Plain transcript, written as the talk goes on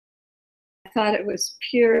thought it was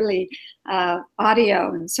purely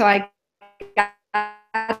audio, and so I got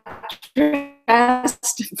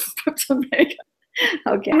dressed and put some makeup.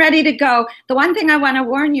 Okay, I'm ready to go. The one thing I want to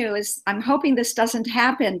warn you is, I'm hoping this doesn't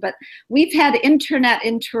happen, but we've had internet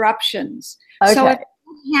interruptions. Okay. So if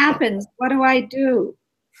it happens, what do I do?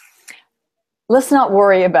 Let's not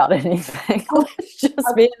worry about anything. Let's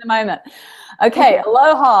just be in the moment. Okay,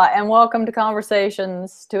 aloha and welcome to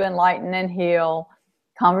Conversations to Enlighten and Heal.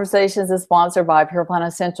 Conversations is sponsored by Pure Plant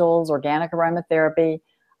Essentials, Organic Aromatherapy.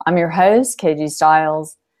 I'm your host, KG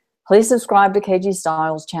Styles. Please subscribe to KG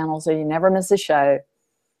Styles channel so you never miss a show.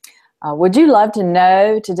 Would you love to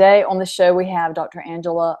know? Today on the show we have Dr.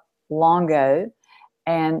 Angela Longo,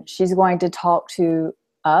 and she's going to talk to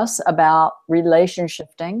us about relationship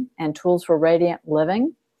shifting and tools for radiant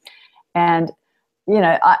living. And you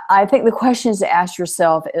know, I think the questions to ask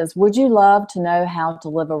yourself is, would you love to know how to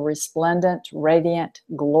live a resplendent, radiant,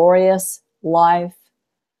 glorious life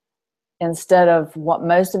instead of what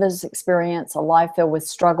most of us experience, a life filled with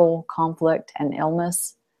struggle, conflict, and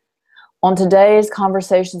illness? On today's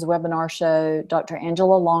Conversations webinar show, Dr.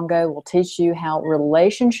 Angela Longo will teach you how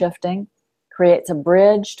relationship shifting creates a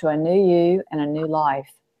bridge to a new you and a new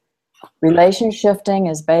life. Relationship shifting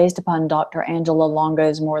is based upon Dr. Angela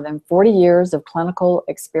Longo's more than 40 years of clinical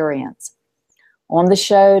experience. On the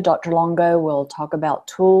show, Dr. Longo will talk about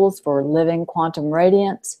tools for living quantum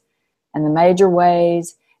radiance and the major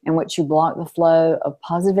ways in which you block the flow of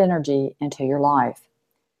positive energy into your life.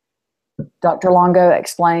 Dr. Longo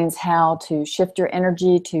explains how to shift your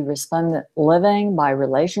energy to resplendent living by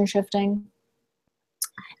relationship shifting.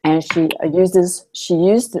 And she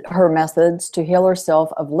used her methods to heal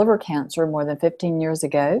herself of liver cancer more than 15 years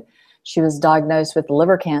ago. She was diagnosed with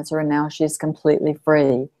liver cancer and now she's completely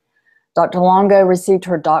free. Dr. Longo received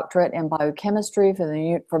her doctorate in biochemistry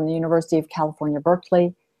from the University of California,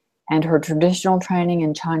 Berkeley, and her traditional training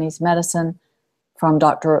in Chinese medicine from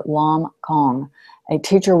Dr. Lam Kong, a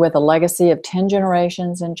teacher with a legacy of 10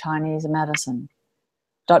 generations in Chinese medicine.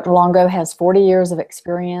 Dr. Longo has 40 years of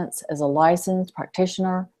experience as a licensed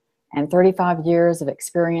practitioner and 35 years of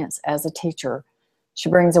experience as a teacher. She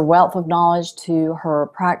brings a wealth of knowledge to her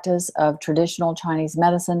practice of traditional Chinese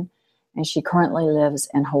medicine, and she currently lives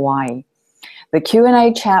in Hawaii. The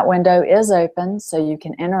Q&A chat window is open, so you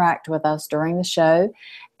can interact with us during the show.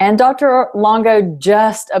 And Dr. Longo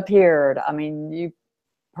just appeared. I mean, you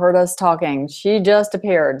heard us talking. She just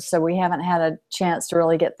appeared, so we haven't had a chance to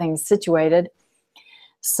really get things situated.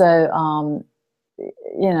 So, I'm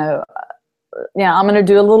going to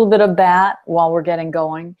do a little bit of that while we're getting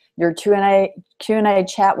going. Your Q&A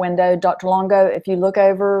chat window, Dr. Longo, if you look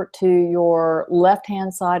over to your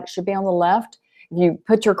left-hand side, it should be on the left. If you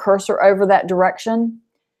put your cursor over that direction,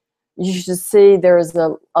 you should see there's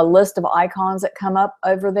a list of icons that come up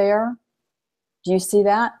over there. Do you see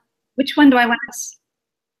that? Which one do I want to?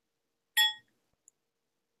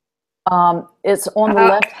 It's on the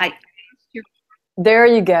left. There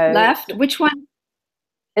you go. Left? Which one?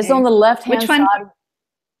 It's on the left-hand side.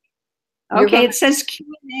 Okay, it says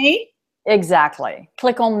Q&A. Exactly.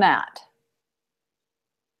 Click on that.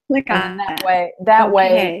 Click on that way. That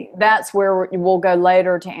way, that's where we'll go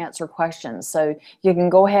later to answer questions. So you can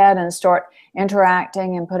go ahead and start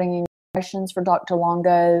interacting and putting in questions for Dr.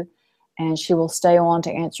 Longo, and she will stay on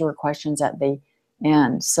to answer your questions at the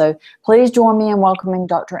end. So please join me in welcoming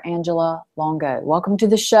Dr. Angela Longo. Welcome to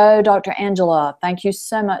the show, Dr. Angela. Thank you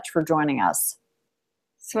so much for joining us.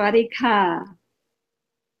 Sawasdee ka.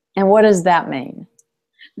 And what does that mean?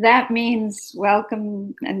 That means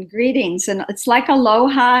welcome and greetings. And it's like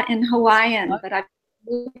aloha in Hawaiian, but I've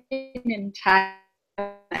been in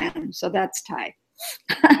Thailand, so that's Thai.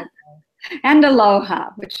 Okay. And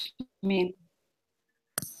aloha, which means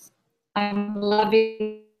I'm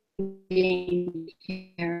loving being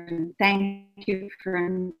here, and thank you for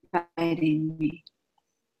inviting me.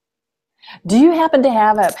 Do you happen to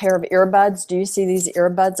have a pair of earbuds? Do you see these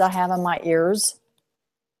earbuds I have in my ears?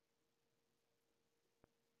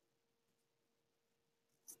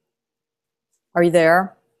 Are you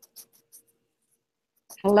there?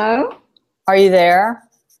 Hello? Are you there?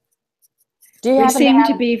 Do you we seem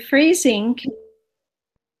to be freezing.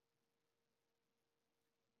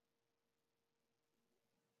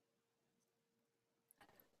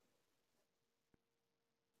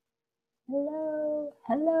 Hello,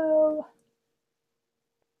 hello.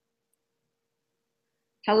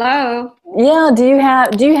 Hello. Yeah, do you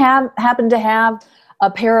happen to have a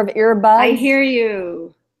pair of earbuds? I hear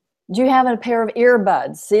you. Do you have a pair of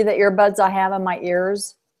earbuds? See the earbuds I have in my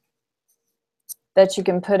ears that you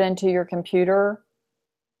can put into your computer?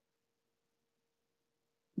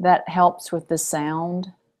 That helps with the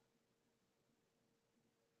sound.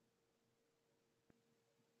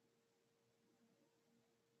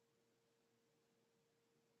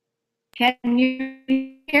 Can you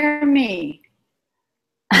hear me?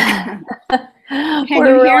 Can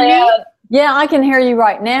We're you hear really me? yeah, I can hear you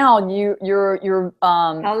right now. You're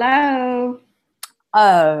Hello.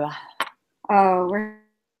 oh, Oh, we're.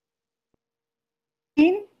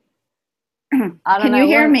 I don't Can know. you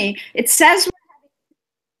hear me? It says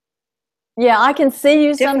Yeah, I can see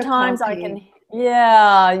you sometimes. difficulty.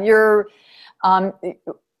 Yeah, you're um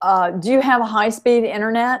do you have a high-speed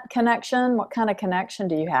internet connection? What kind of connection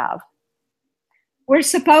do you have? We're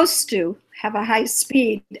supposed to have a high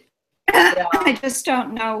speed. Yeah. I just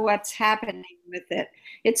don't know what's happening with it.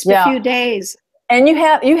 It's a Yeah. few days. And you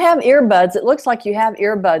have earbuds. It looks like you have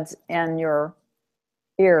earbuds in your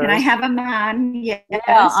And I ears. have them on, Yeah, I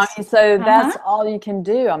yes. mean, so Uh-huh. that's all you can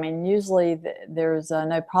do. I mean, usually there's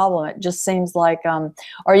no problem. It just seems like,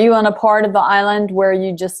 are you on a part of the island where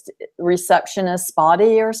you just reception is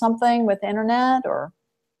spotty or something with internet or?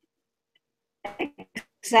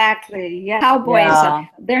 Exactly. Yeah. Cowboys, Yeah,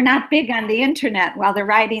 they're not big on the internet while they're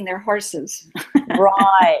riding their horses.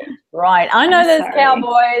 right, right. I know I'm those sorry.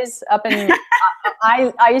 cowboys up in,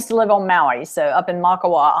 I used to live on Maui, so up in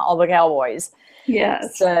Makawa, all the cowboys.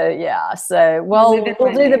 Yes. So yeah, so We live well, in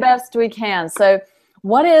we'll do the Hawaii. best we can. So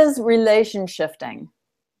what is relation shifting?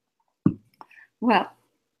 Well,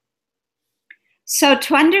 so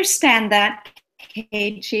to understand that,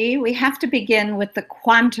 KG, we have to begin with the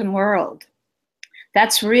quantum world.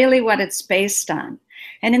 That's really what it's based on.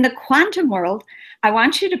 And in the quantum world, I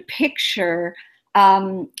want you to picture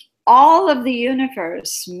all of the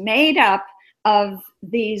universe made up of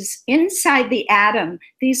these, inside the atom,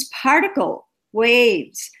 these particle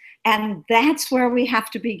waves. And that's where we have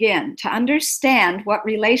to begin to understand what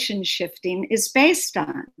relation shifting is based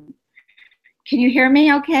on. Can you hear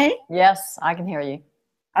me okay? Yes, I can hear you.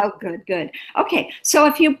 Oh, good, good. Okay, so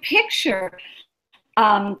if you picture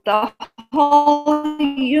the whole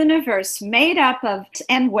universe made up of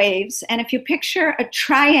and waves, and if you picture a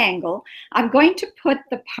triangle, I'm going to put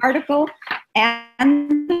the particle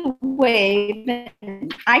and the wave,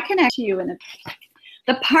 and I connect to you in a.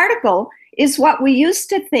 The particle is what we used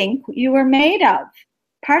to think you were made of,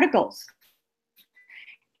 particles.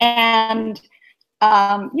 And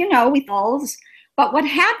we falls. But what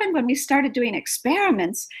happened when we started doing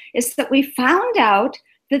experiments is that we found out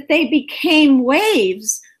that they became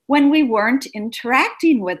waves when we weren't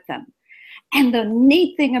interacting with them. And the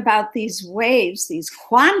neat thing about these waves, these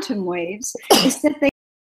quantum waves, is that they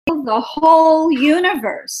fill the whole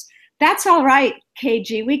universe. That's all right,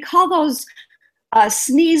 KG. We call those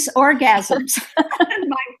sneeze orgasms in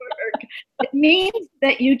my work. It means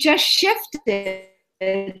that you just shifted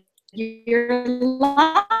your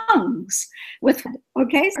lungs with,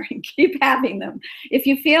 okay, sorry, keep having them. If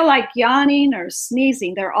you feel like yawning or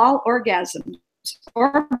sneezing, they're all orgasms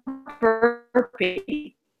or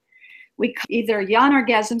burping. We either yawn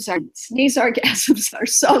orgasms or sneeze orgasms are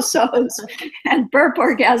so-sos, and burp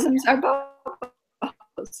orgasms are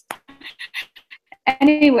both.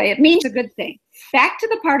 Anyway, it means a good thing. Back to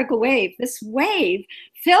the particle wave. This wave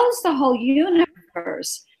fills the whole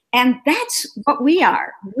universe. And that's what we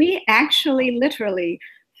are. We actually literally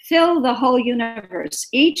fill the whole universe.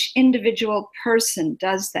 Each individual person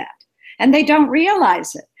does that. And they don't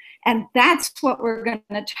realize it. And that's what we're going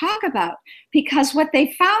to talk about. Because what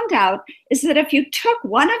they found out is that if you took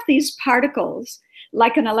one of these particles,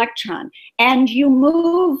 like an electron, and you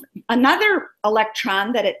move another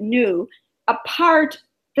electron that it knew apart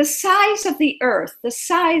the size of the earth, the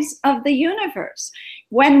size of the universe,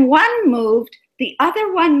 when one moved, the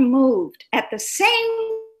other one moved at the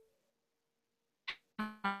same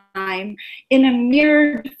time in a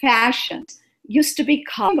mirrored fashion. Used to be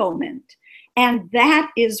called moment. And that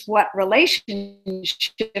is what relation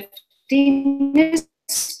shifting is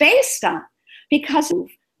based on. Because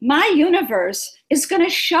my universe is going to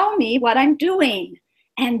show me what I'm doing.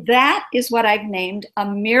 And that is what I've named a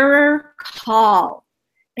mirror call.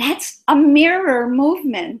 That's a mirror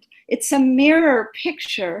movement. It's a mirror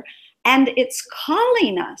picture. And it's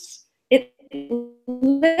calling us. It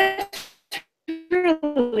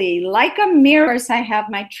literally, like a mirror, I have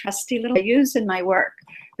my trusty little I use in my work.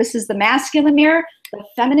 This is the masculine mirror, the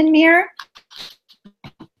feminine mirror,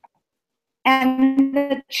 and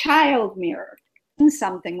the child mirror.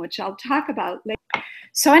 Something which I'll talk about later.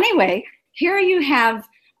 So anyway, here you have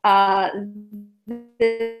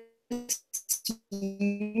this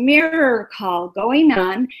mirror call going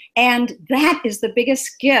on, and that is the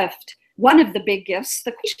biggest gift, one of the big gifts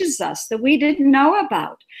that teaches us that we didn't know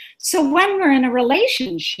about. So when we're in a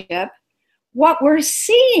relationship, what we're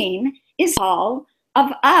seeing is all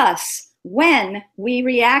of us when we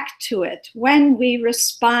react to it, when we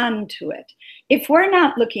respond to it. If we're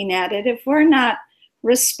not looking at it, if we're not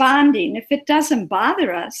responding, if it doesn't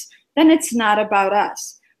bother us, then it's not about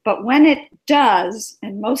us. But when it does,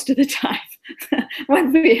 and most of the time,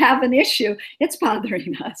 when we have an issue, it's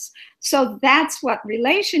bothering us. So that's what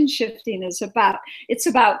relation shifting is about. It's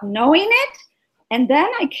about knowing it. And then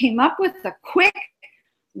I came up with a quick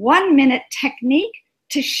 1-minute technique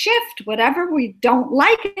to shift whatever we don't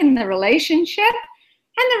like in the relationship,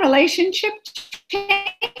 and the relationship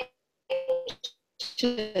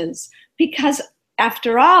changes. Because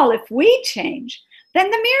after all, if we change, then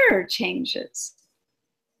the mirror changes.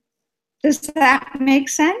 Does that make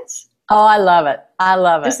sense? Oh, I love it. I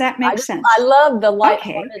love it. Does that make sense? I love the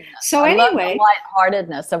lightheartedness. Okay. So anyway, the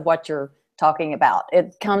lightheartedness of what you're talking about.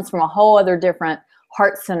 It comes from a whole other different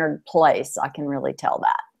heart-centered place. I can really tell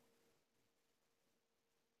that.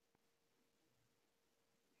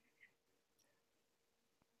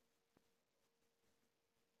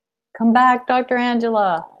 Come back, Dr.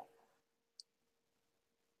 Angela.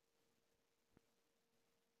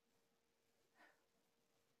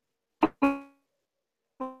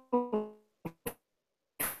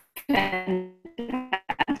 Fantastic.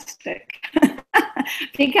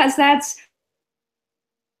 Because that's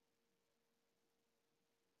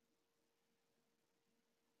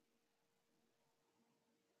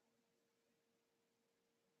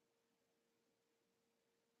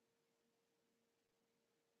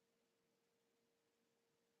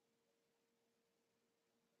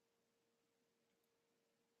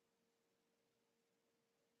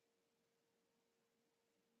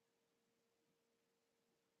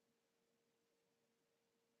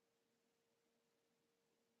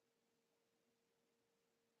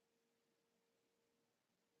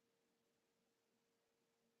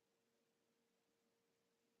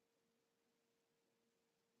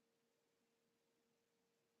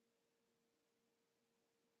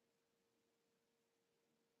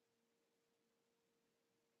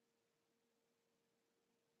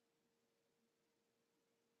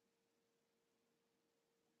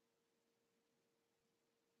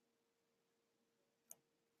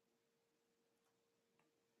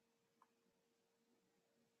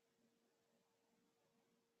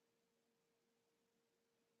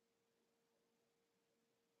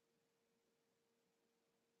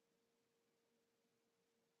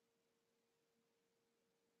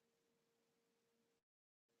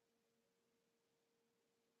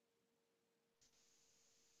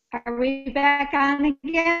Are we back on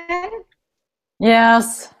again?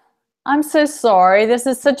 Yes. I'm so sorry. This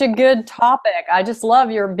is such a good topic. I just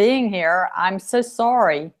love your being here. I'm so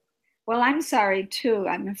sorry. Well, I'm sorry too.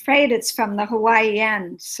 I'm afraid it's from the Hawaii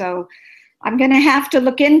end. So I'm going to have to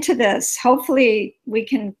look into this. Hopefully we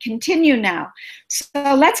can continue now. So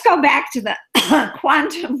let's go back to the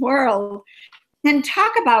quantum world and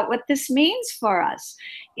talk about what this means for us.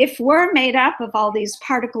 If we're made up of all these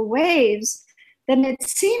particle waves, then it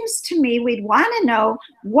seems to me we'd want to know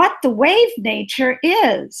what the wave nature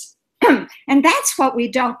is. And that's what we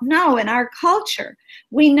don't know in our culture.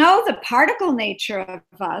 We know the particle nature of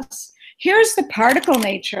us. Here's the particle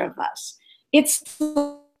nature of us. It's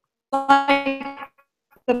like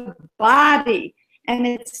the body, and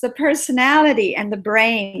it's the personality and the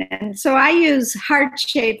brain. And so I use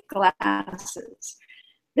heart-shaped glasses.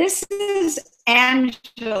 This is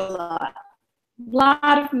Angela. A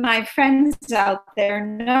lot of my friends out there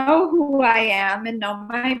know who I am and know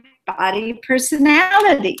my body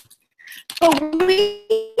personality. But we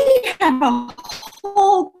have a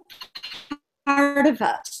whole part of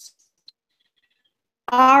us,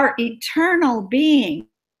 our eternal being.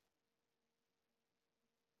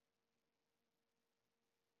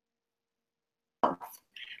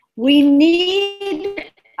 We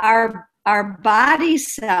need our body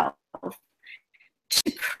self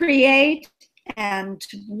to create and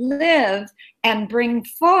to live and bring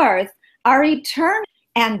forth our eternal.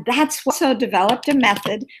 And that's what also developed a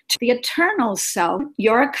method to the eternal self,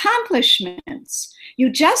 your accomplishments. You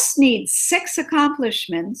just need 6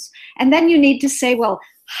 accomplishments. And then you need to say, well,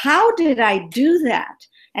 how did I do that?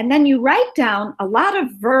 And then you write down a lot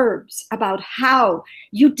of verbs about how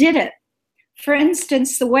you did it. For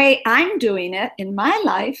instance, the way I'm doing it in my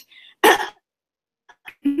life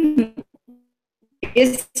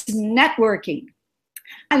is networking.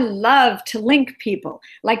 I love to link people.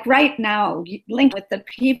 Like right now, link with the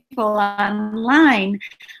people online.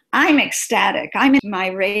 I'm ecstatic. I'm in my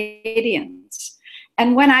radiance.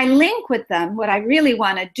 And when I link with them, what I really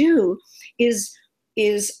want to do is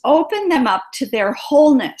open them up to their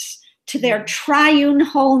wholeness, to their triune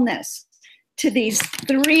wholeness, to these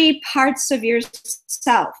 3 parts of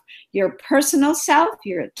yourself. your personal self,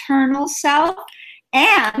 your eternal self,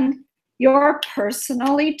 and your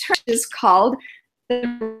personal eternal is called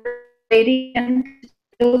the radiant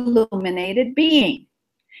illuminated being.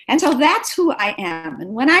 And so that's who I am.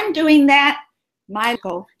 And when I'm doing that, my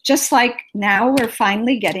goal, just like now we're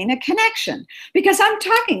finally getting a connection because I'm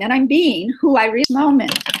talking and I'm being who I reach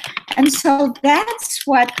moment. And so that's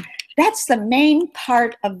the main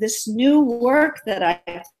part of this new work that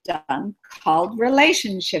I've done called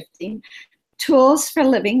Relation Shifting, Tools for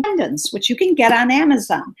Living Abundance, which you can get on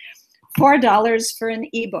Amazon, $4 for an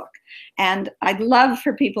ebook. And I'd love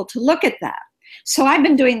for people to look at that. So I've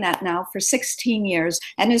been doing that now for 16 years.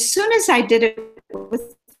 And as soon as I did it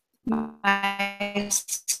with myself,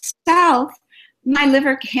 my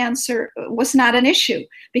liver cancer was not an issue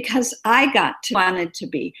because I got to wanted to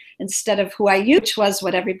be instead of who I used, which was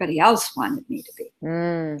what everybody else wanted me to be.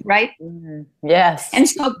 Right? Yes. And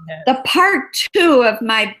so the part 2 of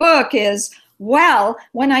my book is, well,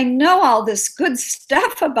 when I know all this good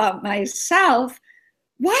stuff about myself,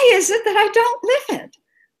 why is it that I don't live it?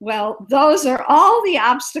 Well, those are all the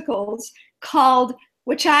obstacles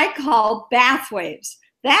which I call bath waves.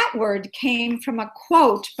 That word came from a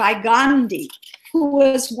quote by Gandhi, who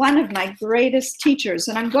was one of my greatest teachers.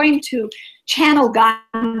 And I'm going to channel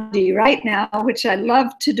Gandhi right now, which I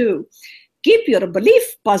love to do. Keep your belief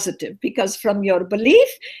positive, because from your belief,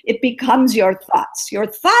 it becomes your thoughts. Your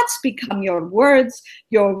thoughts become your words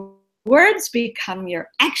become your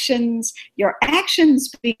actions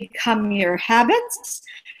become your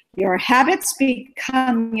habits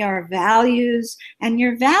become your values, and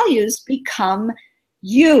your values become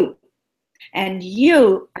you. And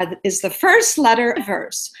you is the first letter of the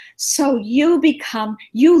verse. So you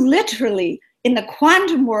literally, in the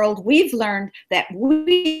quantum world, we've learned that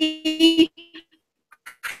we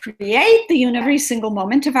create the universe every single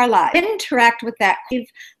moment of our life, interact with that wave.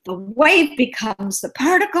 The wave becomes the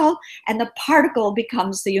particle, and the particle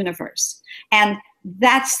becomes the universe. And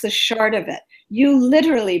that's the short of it. You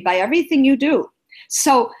literally, by everything you do.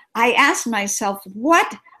 So I asked myself,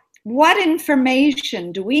 what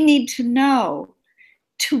information do we need to know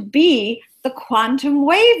to be the quantum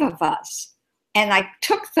wave of us? And I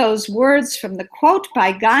took those words from the quote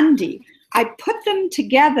by Gandhi, I put them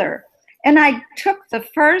together, and I took the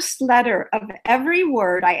first letter of every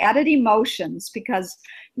word. I added emotions because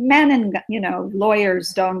men and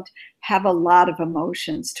lawyers don't have a lot of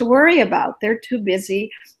emotions to worry about. They're too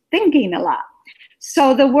busy thinking a lot.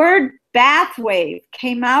 So the word bath wave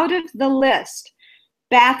came out of the list.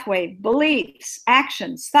 Bath wave, beliefs,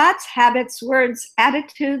 actions, thoughts, habits, words,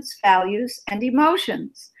 attitudes, values, and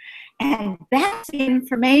emotions. And that's the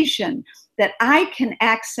information that I can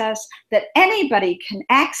access, that anybody can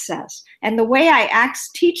access. And the way I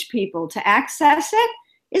teach people to access it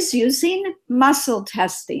is using muscle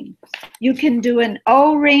testing. You can do an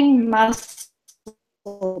O-ring muscle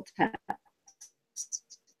test.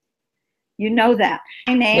 You know that.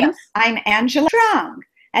 My name, yes. I'm Angela Strong.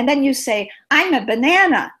 And then you say, I'm a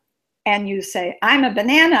banana. And you say, I'm a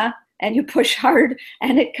banana. And you push hard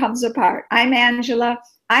and it comes apart. I'm Angela.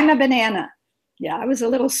 I'm a banana. Yeah, I was a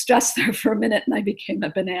little stressed there for a minute and I became a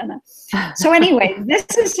banana. So anyway, this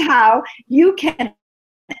is how you can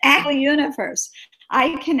access the universe.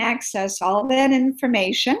 I can access all that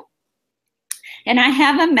information. And I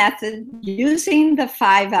have a method using the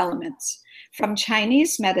 5 elements from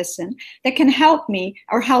Chinese medicine that can help me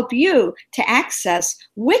or help you to access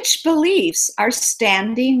which beliefs are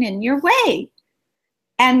standing in your way.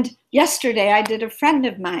 And yesterday I did a friend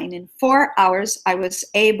of mine. In 4 hours, I was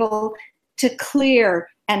able to clear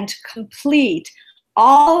and complete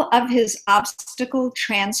all of his obstacle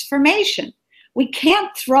transformation. We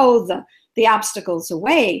can't throw the obstacles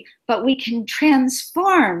away, but we can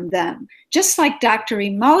transform them. Just like Dr.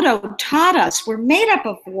 Emoto taught us, we're made up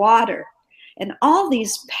of water. And all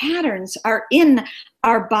these patterns are in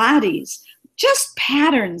our bodies, just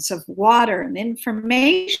patterns of water and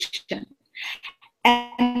information.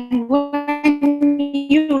 And when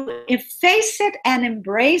you face it and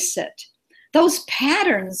embrace it, those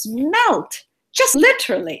patterns melt, just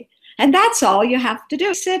literally. And that's all you have to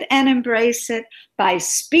do. Sit and embrace it by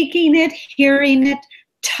speaking it, hearing it,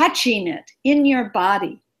 touching it in your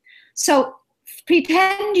body. So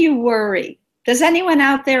pretend you worry. Does anyone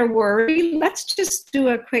out there worry? Let's just do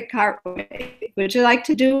a quick heart wave. Would you like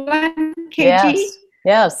to do one, KG?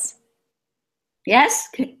 Yes. Yes?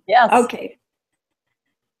 Yes. Okay.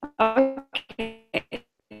 Okay.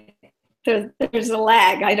 There's a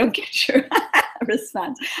lag. I don't get your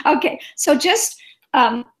response. Okay. So just,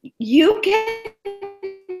 you can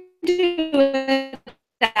do it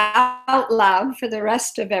out loud for the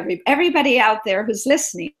rest of everybody out there who's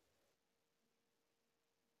listening.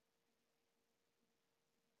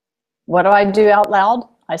 What do I do out loud?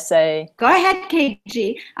 I say, go ahead,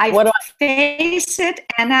 KG. What do face it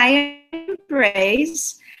and I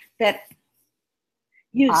embrace that.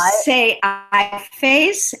 You say, I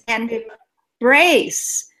face and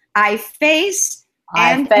embrace. I face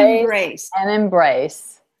and embrace. And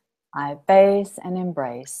embrace. I face and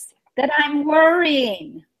embrace. That I'm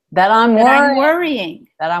worrying. That I'm worrying.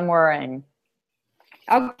 That I'm worrying.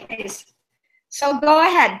 Okay. So go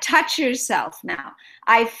ahead. Touch yourself now.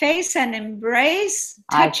 I face and embrace.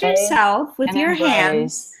 Touch yourself with your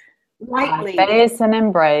hands lightly. I face and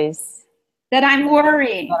embrace. That I'm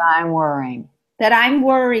worrying. That I'm worrying. That I'm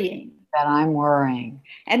worrying. That I'm worrying.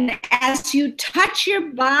 And as you touch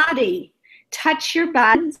your body, do I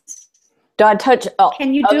touch?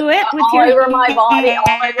 Can you do it with all your over my body? hands?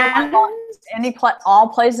 All over my body? All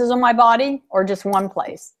places on my body, or just one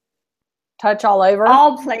place? Touch all over?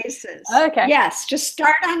 All places. Okay. Yes, just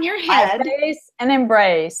start on your head. I face and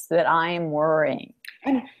embrace that I am worrying.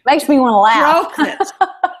 And makes me want to laugh. Stroke it.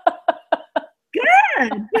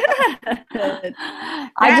 Good.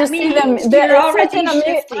 I just see them. They're already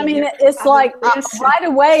shifting. I mean, it's like right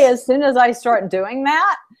away, as soon as I start doing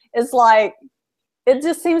that, it's like, it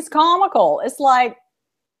just seems comical. It's like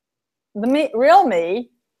real me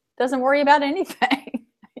doesn't worry about anything.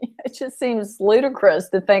 It just seems ludicrous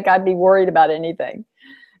to think I'd be worried about anything.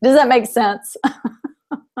 Does that make sense?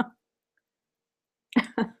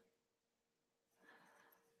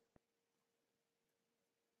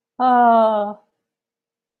 Oh.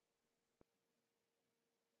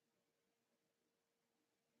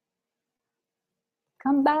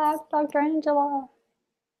 Come back, Dr. Angela.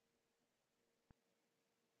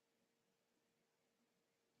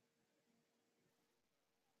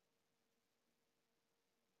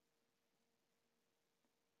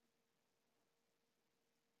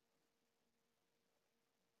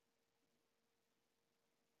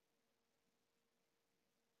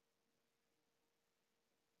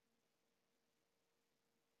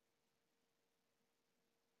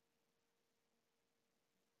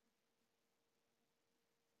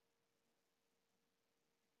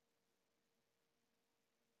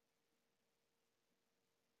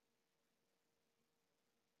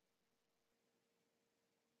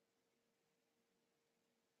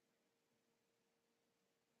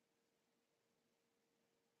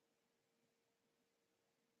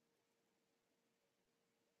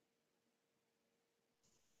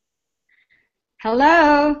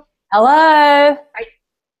 Hello. Hello.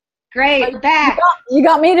 Great, back. You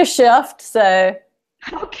got me to shift, so.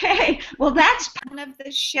 Okay, well, that's part of the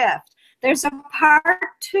shift. There's a part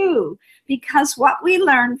two, because what we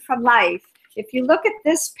learn from life, if you look at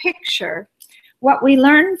this picture, what we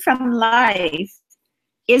learn from life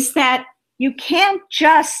is that you can't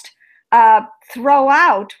just throw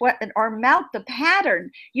out or melt the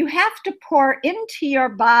pattern. You have to pour into your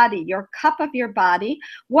body, your cup of your body,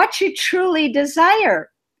 what you truly desire.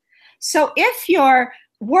 So if you're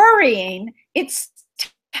worrying, it's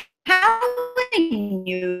telling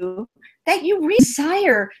you that you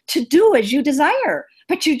desire to do as you desire,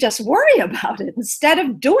 but you just worry about it instead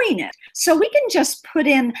of doing it. So we can just put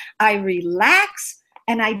in, I relax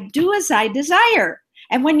and I do as I desire.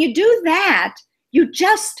 And when you do that, you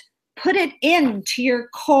just put it into your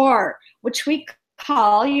core, which we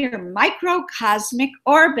call your microcosmic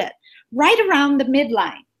orbit, right around the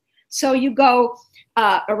midline. So you go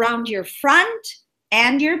around your front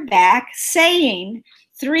and your back, saying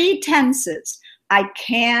 3 tenses. I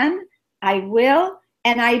can, I will,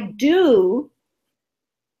 and I do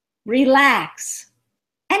relax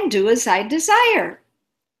and do as I desire.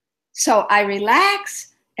 So I relax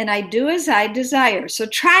and I do as I desire. So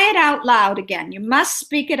try it out loud again. You must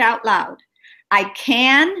speak it out loud. I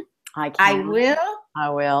can, I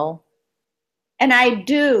will, and I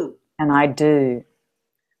do. And I do.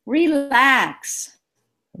 Relax.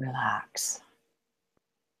 Relax.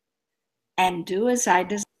 And do as I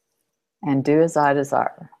desire. And do as I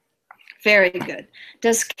desire. Very good.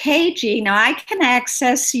 Does KG, now I can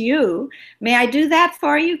access you. May I do that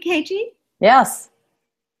for you, KG? Yes.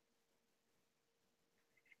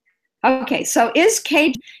 Okay, so is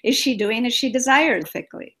she doing as she desires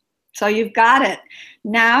perfectly? So you've got it.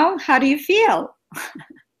 Now, how do you feel?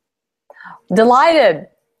 Delighted.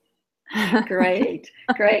 Great,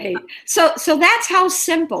 great. So that's how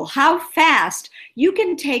simple, how fast you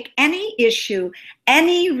can take any issue,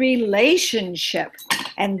 any relationship.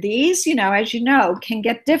 And these, as you know, can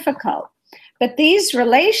get difficult. But these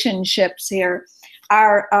relationships here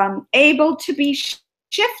are able to be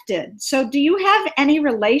shifted. So do you have any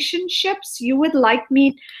relationships you would like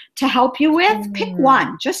me to help you with? Pick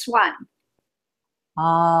one, just one.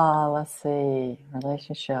 Let's see.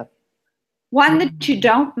 Relationship. One that you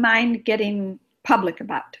don't mind getting public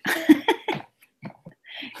about.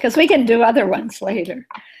 Because we can do other ones later.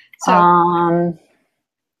 So,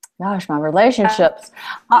 gosh, my relationships.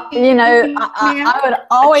 I would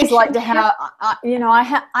always like to have.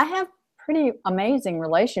 I have pretty amazing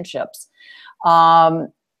relationships. I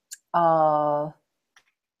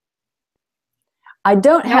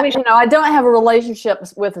don't have, I don't have a relationship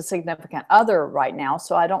with a significant other right now,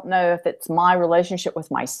 so I don't know if it's my relationship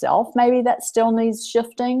with myself maybe that still needs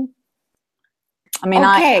shifting. I mean,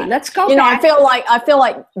 okay, let's go back. I feel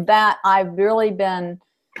like that I've really been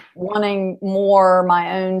wanting more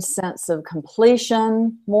my own sense of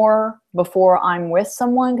completion more before I'm with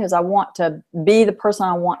someone, because I want to be the person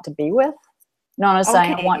I want to be with. You know what I'm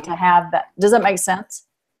saying? I want to have that. Does that make sense?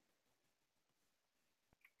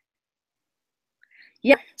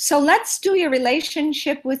 Yeah. So let's do your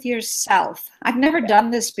relationship with yourself. I've never done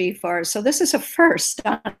this before, so this is a first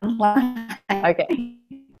online. Okay.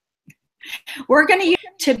 We're going to use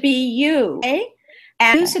to be you, okay?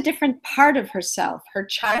 And use a different part of herself, her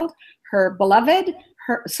child, her beloved,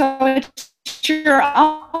 so it's your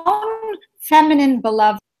own feminine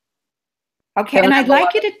beloved. Okay, feminine and I'd beloved.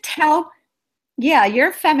 Like you to tell, yeah,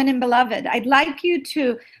 your feminine beloved. I'd like you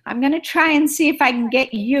to, I'm going to try and see if I can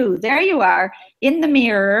get you. There you are, in the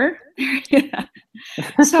mirror.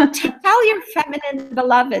 So tell your feminine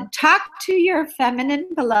beloved, talk to your feminine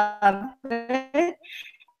beloved,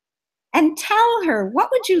 and tell her,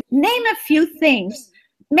 what would you name a few things?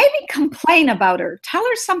 Maybe complain about her. Tell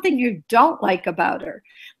her something you don't like about her.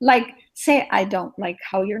 Like, say, I don't like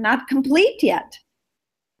how you're not complete yet.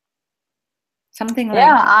 Something like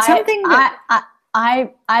that. Something that, I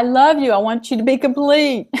love you. I want you to be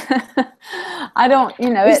complete. I don't,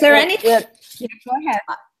 Is there anything? Yeah, go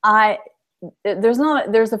ahead.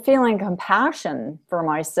 There's a feeling of compassion for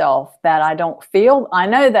myself that I don't feel. I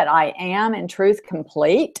know that I am in truth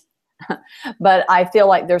complete, but I feel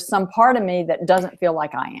like there's some part of me that doesn't feel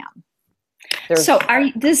like I am. So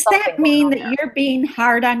does that mean that you're being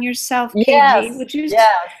hard on yourself, KG? Yes. Would you?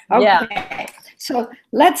 Yes. Okay. Yeah. So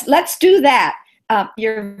let's do that.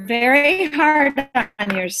 You're very hard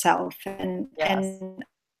on yourself, and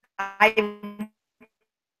I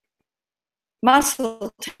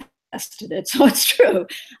muscle tested it, so it's true.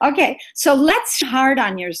 Okay, so let's hard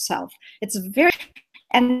on yourself. It's very,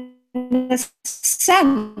 and the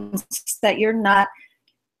sense that you're not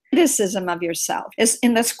criticism of yourself is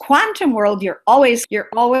in this quantum world. You're always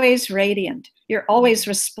radiant. You're always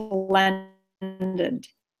resplendent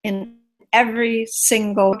in every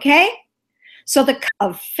single. Okay. So the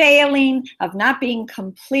of failing, of not being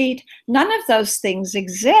complete, none of those things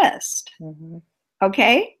exist. Mm-hmm.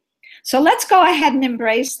 Okay? So let's go ahead and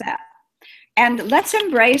embrace that. And let's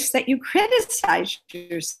embrace that you criticize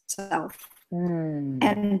yourself.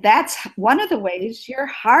 And that's one of the ways you're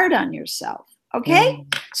hard on yourself. Okay?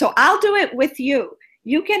 So I'll do it with you.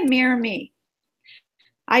 You can mirror me.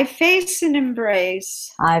 I face and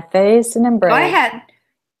embrace. I face and embrace. Go ahead.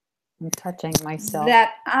 I'm touching myself.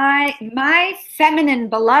 That my feminine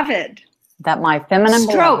beloved. That my feminine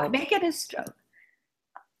beloved. Make it a stroke.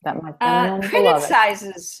 That my feminine beloved.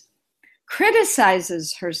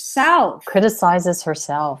 Criticizes herself. Criticizes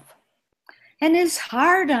herself. And is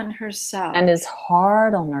hard on herself.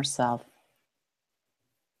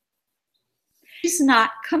 She's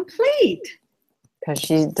not complete. Because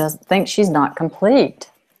she doesn't think she's not complete.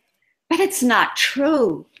 But it's not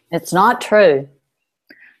true. It's not true.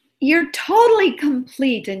 You're totally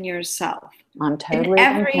complete in yourself. I'm totally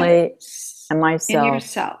complete in myself. In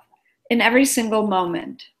yourself. In every single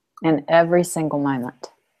moment. In every single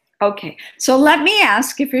moment. Okay. So let me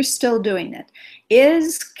ask if you're still doing it.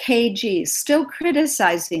 Is KG still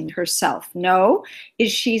criticizing herself? No.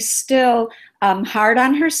 Is she still hard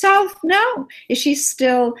on herself? No. Is she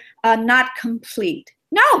still not complete?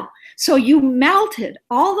 No. So you melted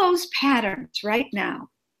all those patterns right now.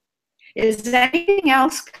 Is anything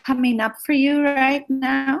else coming up for you right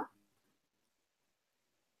now?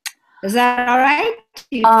 Is that all right?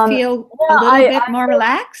 Do you feel a little bit more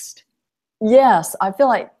relaxed? Yes, I feel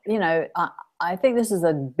like, I think this is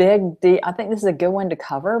a I think this is a good one to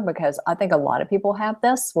cover, because I think a lot of people have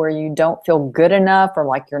this where you don't feel good enough, or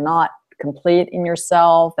like you're not complete in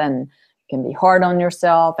yourself, and can be hard on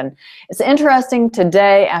yourself. And it's interesting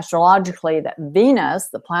today, astrologically, that Venus,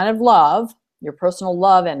 the planet of love, your personal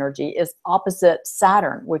love energy, is opposite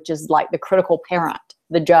Saturn, which is like the critical parent,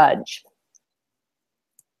 the judge.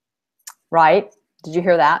 Right? Did you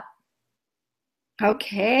hear that?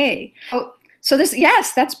 Okay. Oh, so this,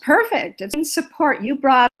 yes, that's perfect. It's in support. You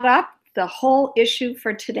brought up the whole issue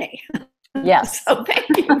for today. Yes. So thank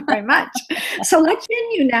you very much. So let's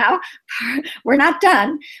continue now. We're not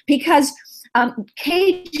done because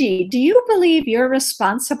KG, do you believe you're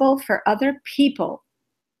responsible for other people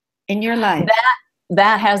in your life?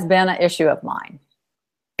 That has been an issue of mine.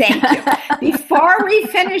 Thank you. Before we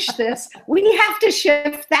finish this, we have to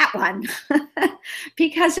shift that one.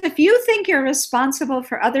 Because if you think you're responsible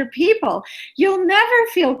for other people, you'll never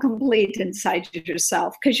feel complete inside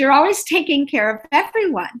yourself because you're always taking care of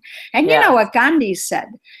everyone. And you know what Gandhi said,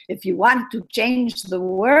 if you want to change the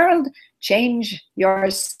world, change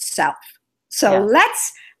yourself. So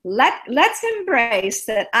let's embrace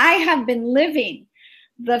that I have been living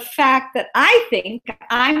the fact that I think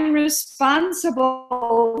I'm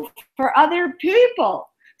responsible for other people.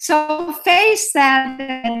 So face that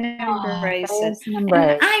and embrace it. And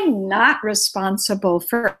I'm not responsible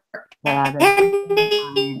for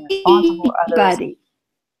anybody.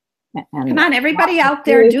 Come on, everybody out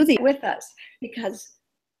there, do these with us because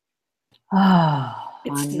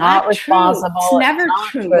it's not responsible. True. It's never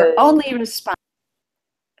true. We're only responsible.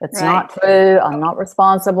 It's not true. I'm not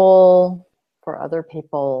responsible for other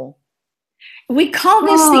people. We call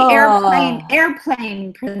this the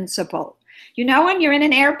airplane principle. You know, when you're in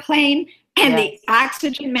an airplane and the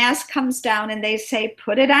oxygen mask comes down and they say,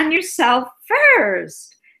 put it on yourself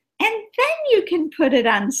first, and then you can put it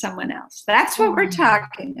on someone else. That's what we're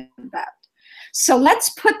talking about. So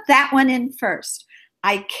let's put that one in first.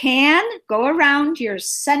 I can go around your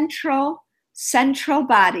central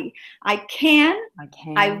body. I can,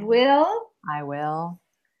 I will,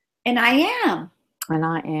 and I am. And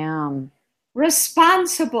I am.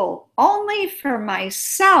 Responsible only for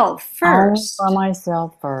myself first. Only for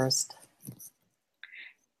myself first.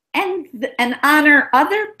 And honor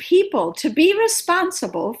other people to be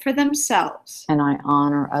responsible for themselves. And I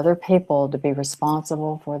honor other people to be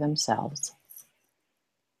responsible for themselves.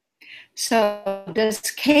 So does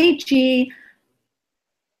KG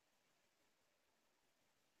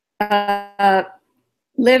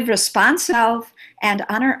live responsible and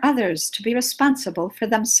honor others to be responsible for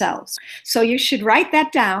themselves? So you should write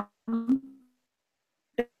that down.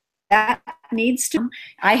 That needs to,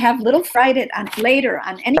 I have little write it on later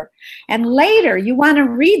on any, and later you want to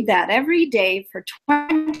read that every day for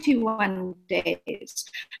 21 days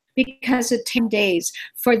because it 10 days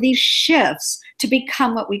for these shifts to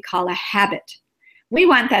become what we call a habit. We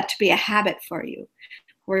want that to be a habit for you,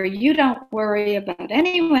 where you don't worry about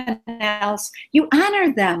anyone else. You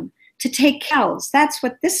honor them to take care. That's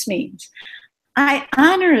what this means. I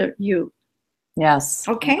honor you. Yes.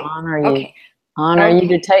 Okay. I honor you. Okay. Honor you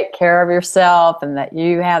to take care of yourself and that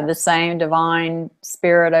you have the same divine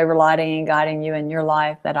spirit overriding and guiding you in your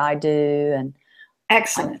life that I do. And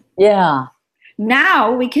excellent. Yeah. Now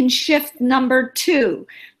we can shift number 2,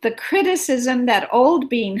 the criticism, that old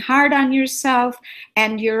being hard on yourself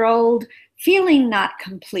and your old feeling not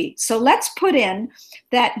complete. So let's put in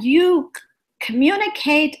that you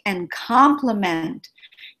communicate and compliment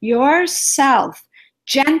yourself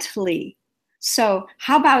gently. So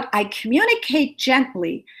how about I communicate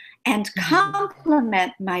gently and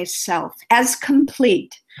compliment myself as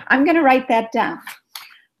complete? I'm going to write that down.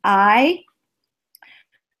 I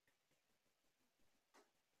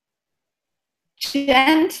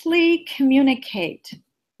gently communicate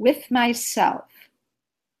with myself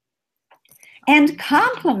and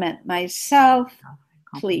compliment myself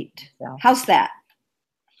complete. How's that?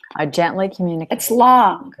 I gently communicate. It's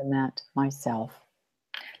long. Compliment myself.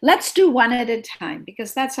 Let's do one at a time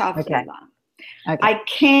because that's awfully long. Okay. I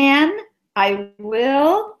can, I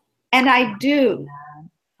will, and I do.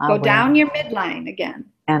 Go down your midline again.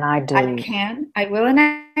 And I do. I can, I will, and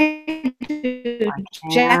I do. I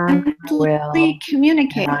can, gently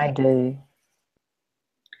communicate. And I do.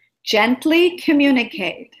 Gently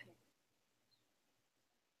communicate.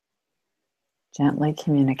 Gently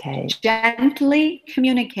communicate. Gently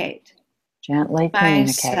communicate. Gently communicate.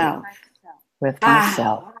 Myself. With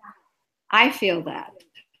myself. I feel that.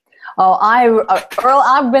 Oh, Earl,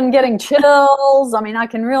 I've been getting chills. I mean, I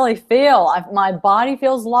can really feel. My body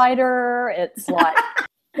feels lighter. It's like,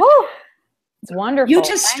 woo! It's wonderful. You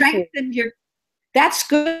just strengthened your. That's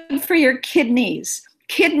good for your kidneys.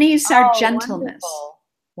 Kidneys are gentleness.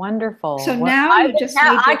 Wonderful. So now you just.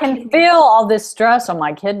 I can feel all this stress on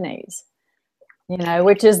my kidneys. You know,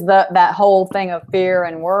 which is that whole thing of fear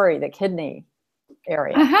and worry, the kidney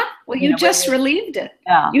area. Well, you just relieved it.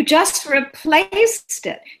 Yeah. You just replaced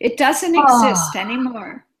it. It doesn't exist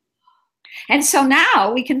anymore. And so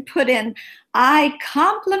now we can put in, I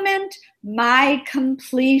compliment my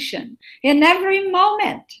completion in every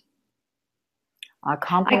moment. I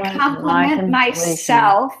compliment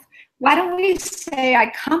myself why don't we say I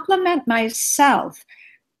compliment myself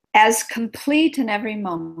as complete in every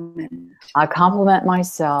moment. I compliment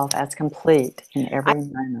myself as complete in every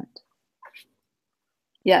moment.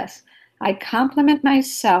 Yes. I compliment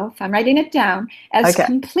myself, I'm writing it down, as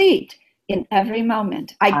complete in every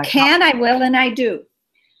moment. I can, I will, and I do.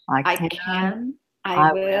 I can,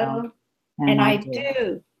 I will, and I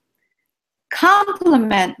do.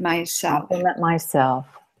 Compliment myself. Compliment myself.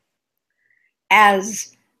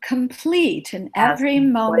 As complete in every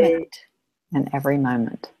moment. In every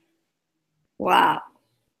moment. Wow.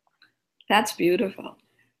 That's beautiful.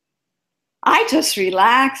 I just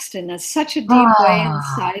relaxed in such a deep way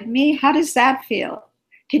inside me. How does that feel?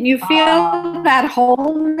 Can you feel that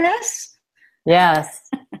wholeness? Yes,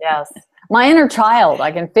 yes. My inner child,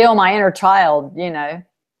 I can feel my inner child, you know,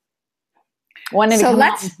 wanting to come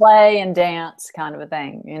out and play and dance kind of a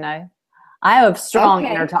thing, you know. I have a strong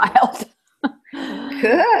inner child.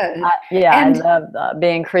 Good. I love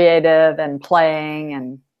being creative and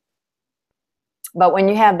playing. But when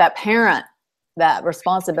you have that parent, that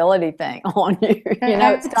responsibility thing on you, you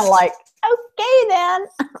know, it's kind of like, okay then.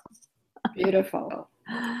 Beautiful.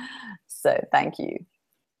 So thank you.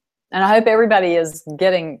 And I hope everybody is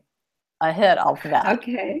getting a hit off of that.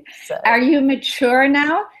 Okay. So. Are you mature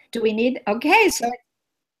now? Do we need, okay, so.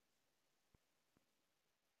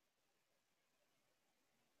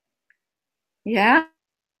 Yeah,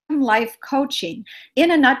 life coaching.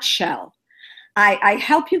 In a nutshell, I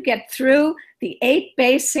help you get through the 8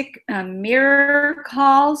 basic mirror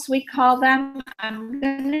calls, we call them. I'm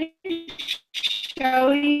going to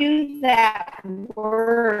show you that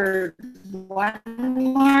word one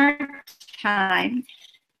more time,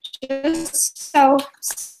 just so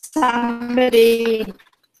somebody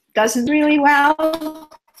doesn't really well,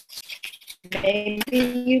 maybe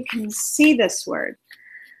you can see this word.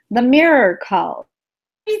 The mirror call.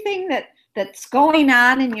 Everything that's going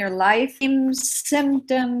on in your life,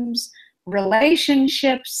 symptoms,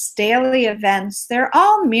 relationships, daily events, they're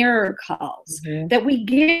all mirror calls that we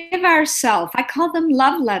give ourselves. I call them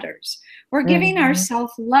love letters. We're giving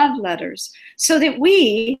ourselves love letters so that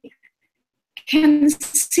we can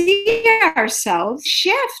see ourselves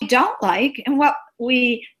shift, don't like, and what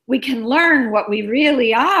we can learn what we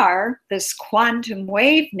really are, this quantum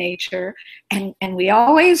wave nature, and we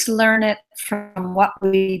always learn it from what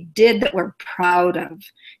we did that we're proud of,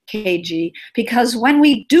 KG, because when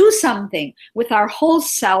we do something with our whole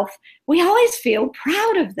self, we always feel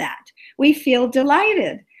proud of that. We feel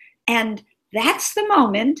delighted. And that's the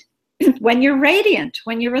moment when you're radiant,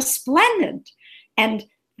 when you're resplendent. And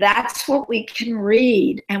that's what we can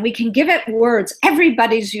read, and we can give it words.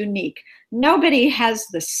 Everybody's unique. Nobody has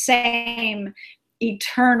the same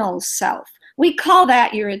eternal self. We call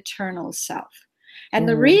that your eternal self. And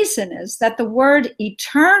the reason is that the word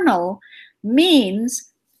eternal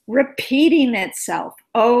means repeating itself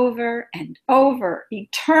over and over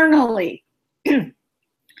eternally.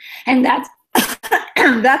 And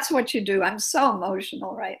that's what you do. I'm so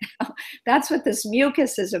emotional right now. That's what this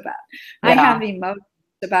mucus is about. Yeah. I have emotions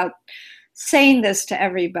about saying this to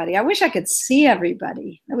everybody. I wish I could see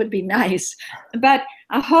everybody. That would be nice. But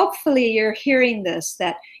hopefully you're hearing this,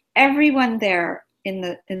 that everyone there in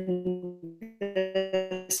the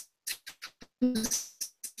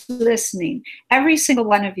listening, every single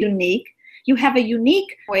one of you unique. You have a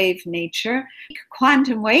unique wave nature,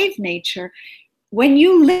 quantum wave nature. When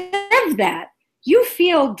you live that, you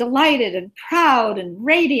feel delighted and proud and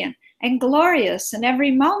radiant and glorious in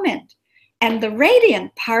every moment. And the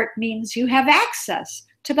radiant part means you have access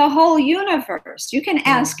to the whole universe. You can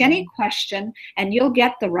ask any question and you'll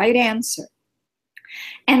get the right answer.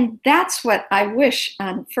 And that's what I wish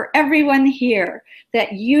for everyone here,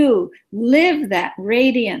 that you live that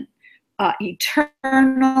radiant,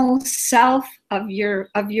 eternal self of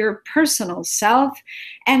your personal self,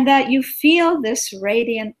 and that you feel this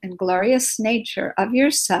radiant and glorious nature of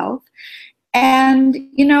yourself. And,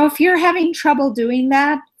 you know, if you're having trouble doing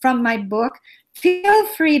that from my book, feel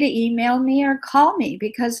free to email me or call me,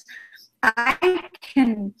 because I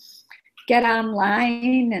can get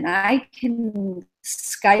online and I can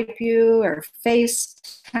Skype you or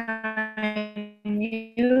FaceTime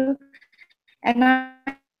you, and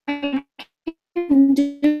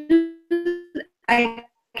I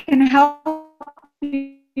can help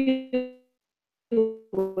you.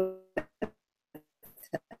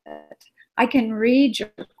 I can read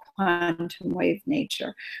your quantum wave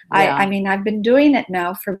nature. Yeah. I mean, I've been doing it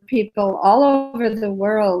now for people all over the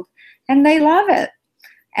world, and they love it.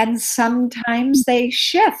 And sometimes they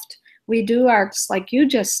shift. We do arcs like you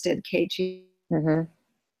just did, KG.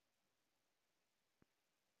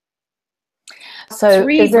 So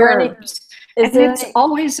three is there any, verbs. is And there it's any,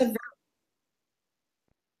 always a verb.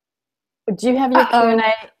 do you have your Uh-oh.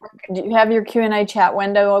 Q&A, do you have your Q&A chat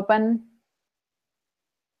window open?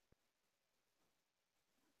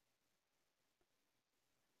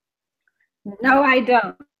 No, I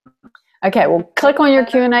don't. Okay, well, click on your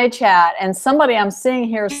Q&A chat, and somebody I'm seeing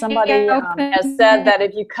here, somebody has said that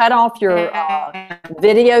if you cut off your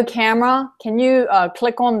video camera, can you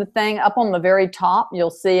click on the thing up on the very top?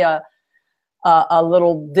 You'll see a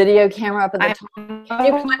little video camera up at the top. Can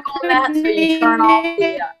you click on that so you turn off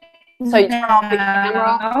the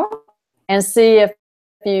camera and see if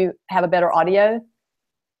you have a better audio?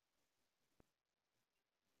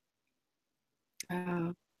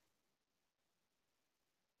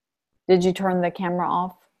 Did you turn the camera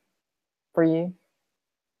off for you?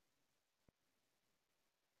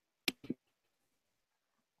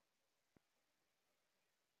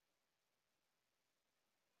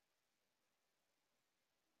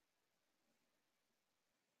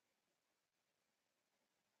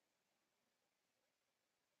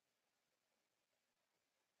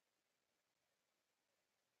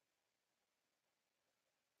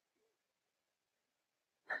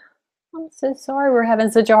 I'm so sorry we're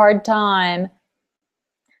having such a hard time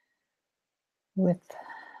with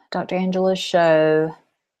Dr. Angela's show.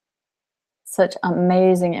 Such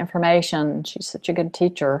amazing information. She's such a good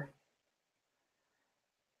teacher.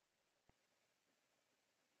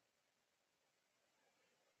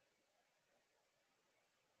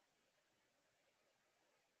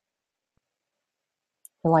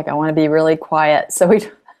 I feel like I want to be really quiet so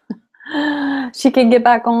she can get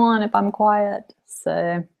back on if I'm quiet.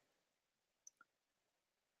 So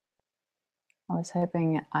I was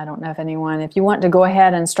hoping, I don't know if anyone, if you want to go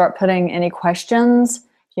ahead and start putting any questions,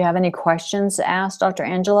 if you have any questions to ask Dr.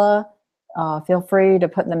 Angela, feel free to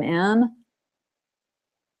put them in.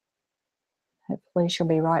 Hopefully she'll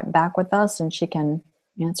be right back with us and she can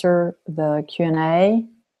answer the Q&A.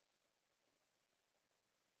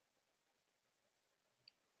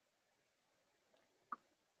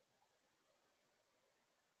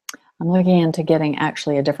 I'm looking into getting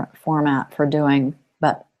actually a different format for doing,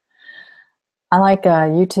 but I like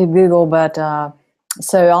YouTube, Google, but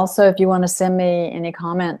so also if you want to send me any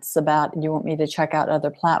comments about you want me to check out other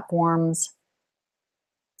platforms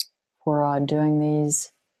for doing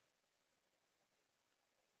these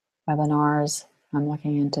webinars, I'm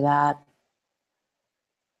looking into that.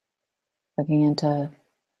 Looking into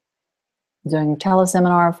doing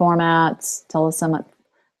teleseminar formats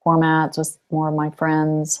with more of my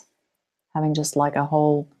friends, having just like a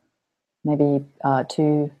whole maybe full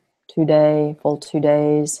 2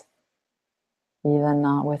 days,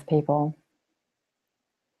 even with people.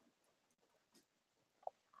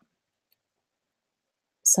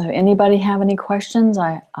 So anybody have any questions?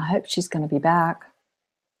 I hope she's going to be back.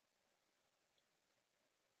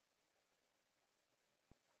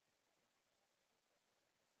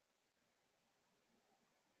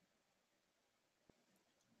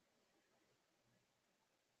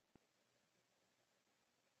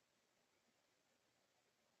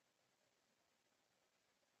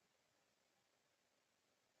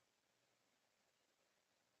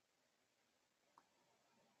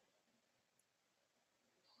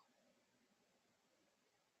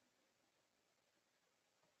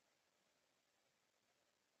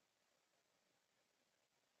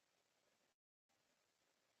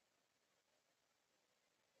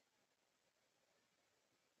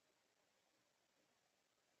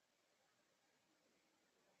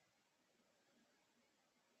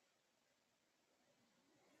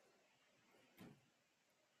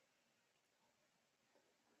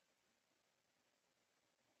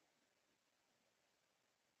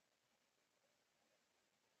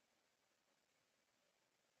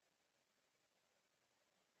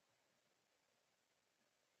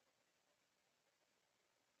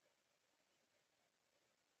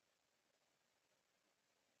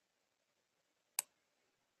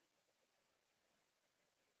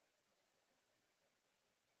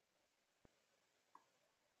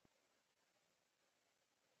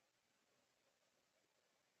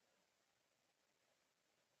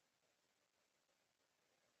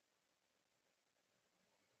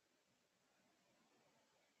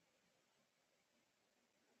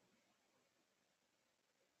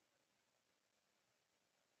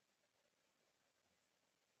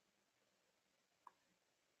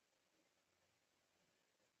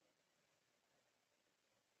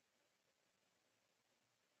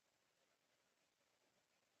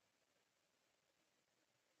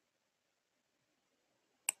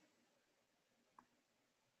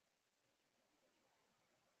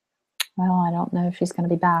 Well, I don't know if she's going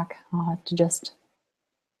to be back. I'll have to just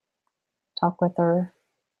talk with her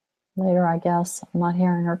later, I guess. I'm not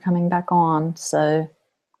hearing her coming back on, so.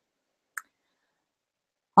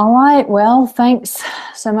 All right, well, thanks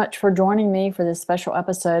so much for joining me for this special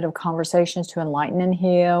episode of Conversations to Enlighten and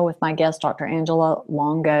Heal with my guest, Dr. Angela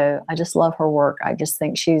Longo. I just love her work. I just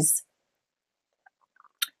think she's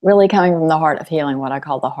really coming from the heart of healing, what I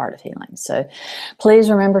call the heart of healing. So please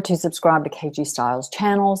remember to subscribe to KG Styles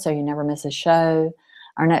channel so you never miss a show.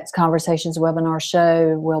 Our next Conversations webinar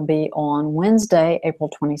show will be on Wednesday, April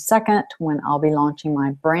 22nd, when I'll be launching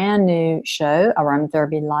my brand new show,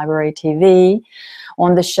 Aromatherapy Library TV.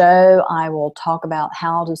 On the show, I will talk about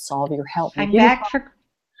how to solve your health and beauty problems.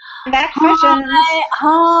 Back questions.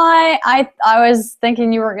 Hi. I was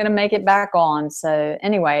thinking you weren't going to make it back on. So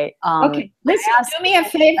anyway. Okay. Listen, do me a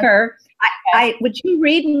favor. Would you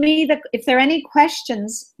read me if there are any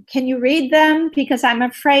questions, can you read them? Because I'm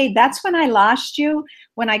afraid that's when I lost you,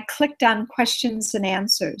 when I clicked on questions and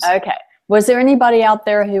answers. Okay. Was there anybody out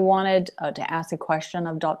there who wanted to ask a question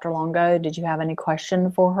of Dr. Longo? Did you have any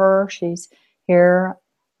question for her? She's here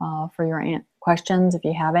for your questions if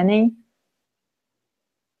you have any.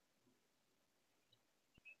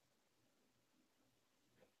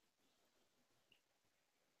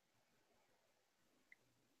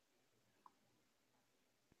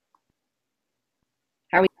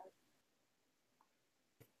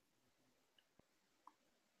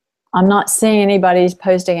 I'm not seeing anybody's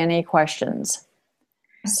posting any questions.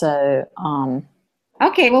 So,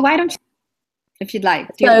 okay, well, why don't you, if you'd like,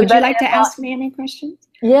 would you like to ask me any questions?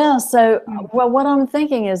 Yeah, so, well, what I'm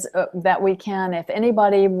thinking is that we can, if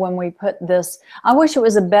anybody, when we put this, I wish it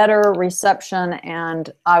was a better reception, and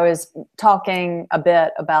I was talking a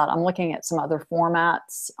bit about, I'm looking at some other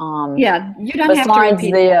formats. Yeah, you don't have to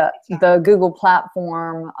repeat the Google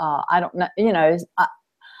platform. I don't know, you know,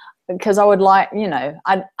 because I would like, you know,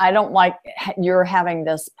 I don't like you're having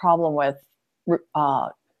this problem with, you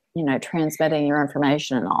know, transmitting your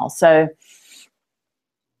information and all. So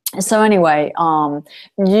anyway,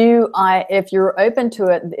 if you're open to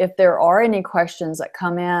it, if there are any questions that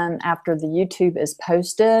come in after the YouTube is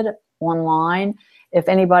posted online, if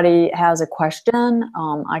anybody has a question,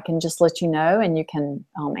 I can just let you know and you can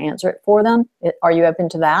answer it for them. Are you open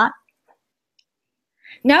to that?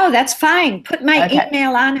 No, that's fine. Put my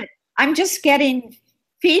email on it. I'm just getting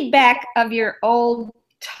feedback of your old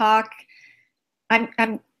talk.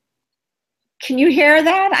 Can you hear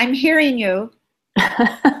that? I'm hearing you.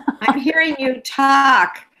 I'm hearing you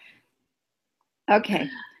talk. Okay.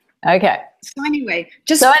 Okay. So anyway,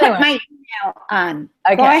 put my email on.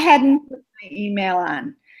 Okay. Go ahead and put my email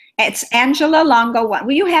on. It's Angela Longo 1.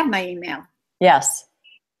 Will you have my email? Yes.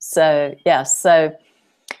 So yes. So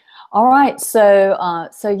all right. So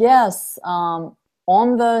yes.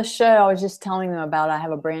 On the show, I was just telling them about, I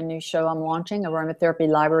have a brand new show I'm launching, Aromatherapy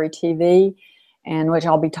Library TV, in which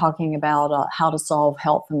I'll be talking about how to solve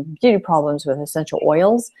health and beauty problems with essential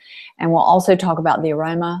oils. And we'll also talk about the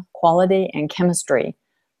aroma, quality, and chemistry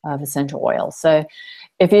of essential oils. So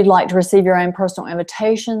if you'd like to receive your own personal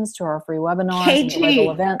invitations to our free webinars and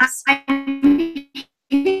local events. I'm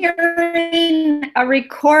hearing a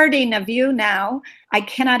recording of you now. I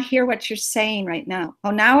cannot hear what you're saying right now.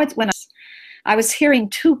 Oh, now it's when I was hearing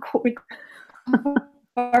two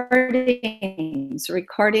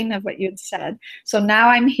recording of what you'd said. So now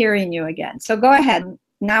I'm hearing you again. So go ahead.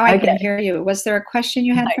 Now I can hear you. Was there a question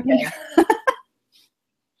you had for me?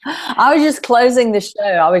 I was just closing the show.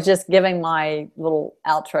 I was just giving my little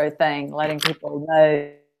outro thing, letting people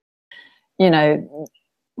know, you know.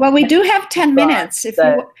 Well, we do have 10 minutes.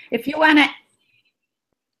 If you want to.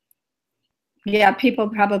 Yeah, people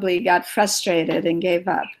probably got frustrated and gave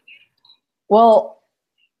up. Well,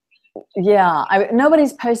 yeah,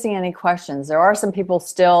 nobody's posting any questions. There are some people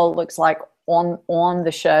still, looks like, on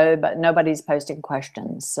the show, but nobody's posting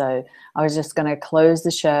questions. So I was just going to close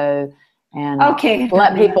the show and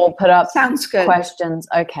let people put up questions.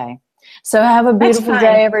 Okay. So have a beautiful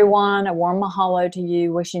day, everyone. A warm mahalo to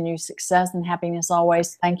you. Wishing you success and happiness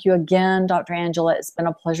always. Thank you again, Dr. Angela. It's been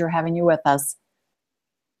a pleasure having you with us.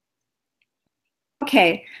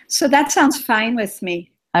 Okay. So that sounds fine with me.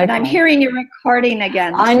 Okay. And I'm hearing your recording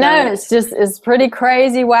again. I know, it's pretty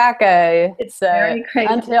crazy wacko. It's very crazy.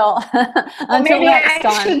 Until maybe next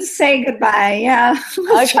time. I should say goodbye. Yeah,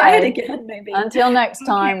 we'll try it again maybe. Until next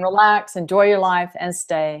time, relax, enjoy your life, and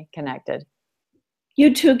stay connected.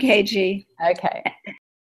 You too, KG. Okay.